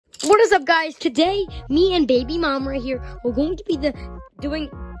What is up, guys? Today, me and baby mom right here, we're going to be doing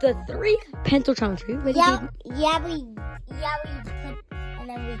the 3 pencil challenge. We put, and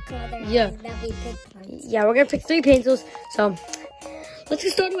then we color. Yeah. And then we pick pencils. Yeah, we're gonna pick 3 pencils. So let's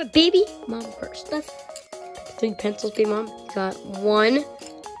get started with baby mom first. 3 pencils, baby mom. Got 1,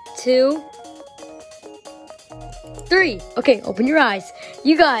 2, 3. Okay, open your eyes.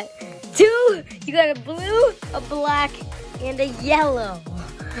 You got 2. You got a blue, a black, and a yellow.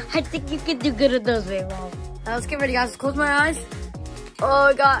 I think you can do good at those, baby mom. Now let's get ready, guys. Close my eyes. Oh,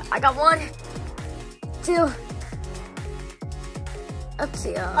 I got 1, 2. Let's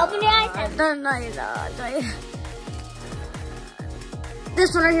see. Open your eyes. No.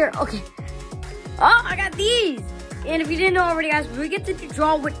 This one right here. Okay. Oh, I got these. And if you didn't know already, guys, we get to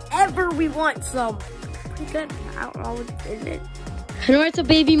draw whatever we want. So, pretty good. I don't know what is it. Alright, so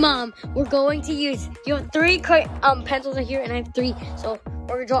baby mom, we're going to use. You have 3 pencils right here, and I have 3. So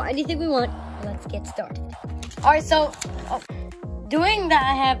we're gonna draw anything we want. Let's get started. Alright, so doing that,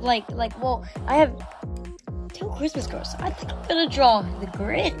 I have I have 2 Christmas cards. So I think I'm gonna draw the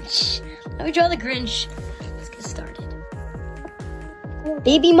Grinch. Let me draw the Grinch. Let's get started.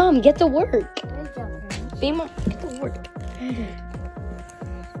 Baby mom, get to work. Baby mom, get to work.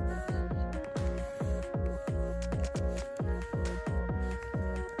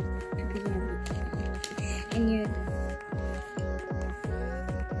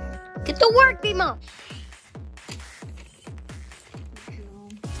 Get to work, baby mom.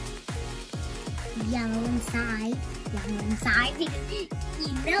 Yellow inside. Yellow inside. You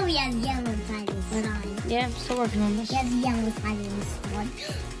know he has yellow inside this one. Yeah, I'm still working on this. He has yellow inside in this one.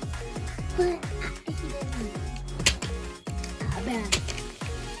 But he doesn't.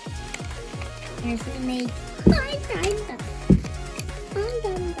 Here's the make.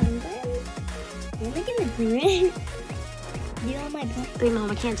 Look at the green. You know my black. Baby mom,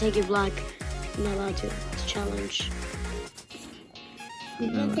 I can't take your black. I'm not allowed to. It's a challenge. You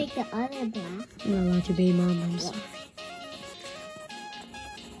can take the other black. I'm not allowed to, baby mom. I'm sorry.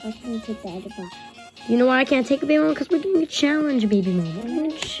 Why can't you take the other black? You know why I can't take a baby mom? Because we're doing a challenge, baby mom. We're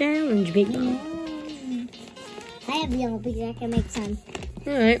doing a challenge, baby mom. I have yellow because I can make some.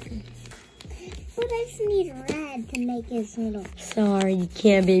 Alright. But I just need red to make his little. Sorry, you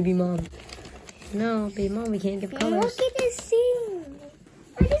can't, baby mom. No, baby mom, we can't give colors. Look at this thing.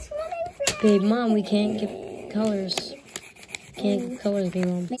 I just want red. Baby mom, we can't give colors. Can't give colors, baby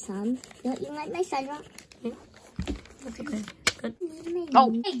mom. My son. Don't you like my sidewalk? Yeah. That's okay. Good. Oh.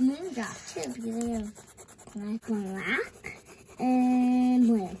 Big moondrop too because I have black and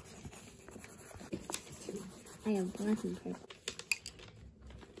blue. I have black and purple.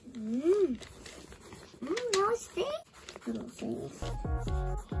 That was big. Little things.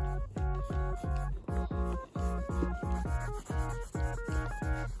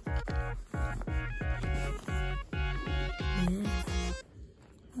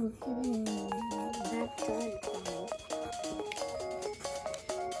 Look at it. That's good.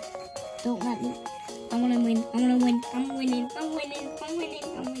 Don't let me. I want to win. I want to win. I'm winning. I'm winning. I'm winning.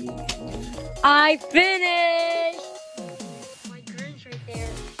 I'm winning. I finished! My Grinch right there.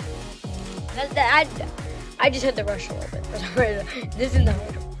 I just had to rush a little bit. This is the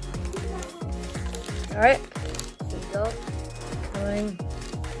hard one. Alright. Here we go. Going.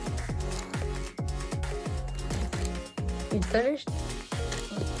 You finished?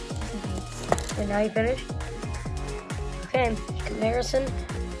 And now you finished? Okay. Comparison.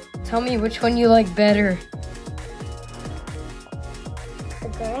 Tell me which one you like better. The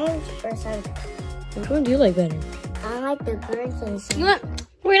Grinch or Santa? Which one do you like better? I like the Grinch and Santa. You know what?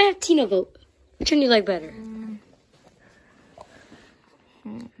 We're gonna have Tina vote. Which one do you like better?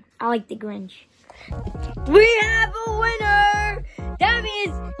 I like the Grinch. We have a winner! That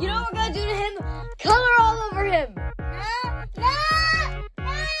means, you know what we're gonna do to him? Color all over him! No!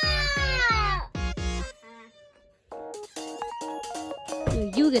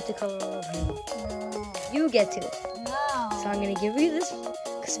 You get to color all over him. No. You get to. No. So I'm gonna give you this,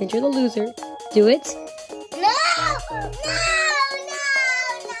 because since you're the loser, do it. No! No!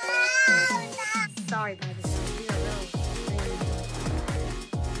 Sorry, baby.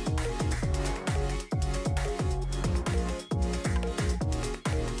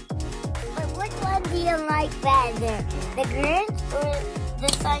 But which one do you like better? The Grinch or the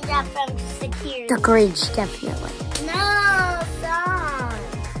Santa from Security? The Grinch, definitely. No, son.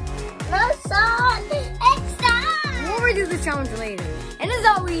 No, son. It's son. We'll redo the challenge later. And as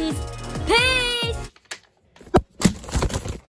always, peace!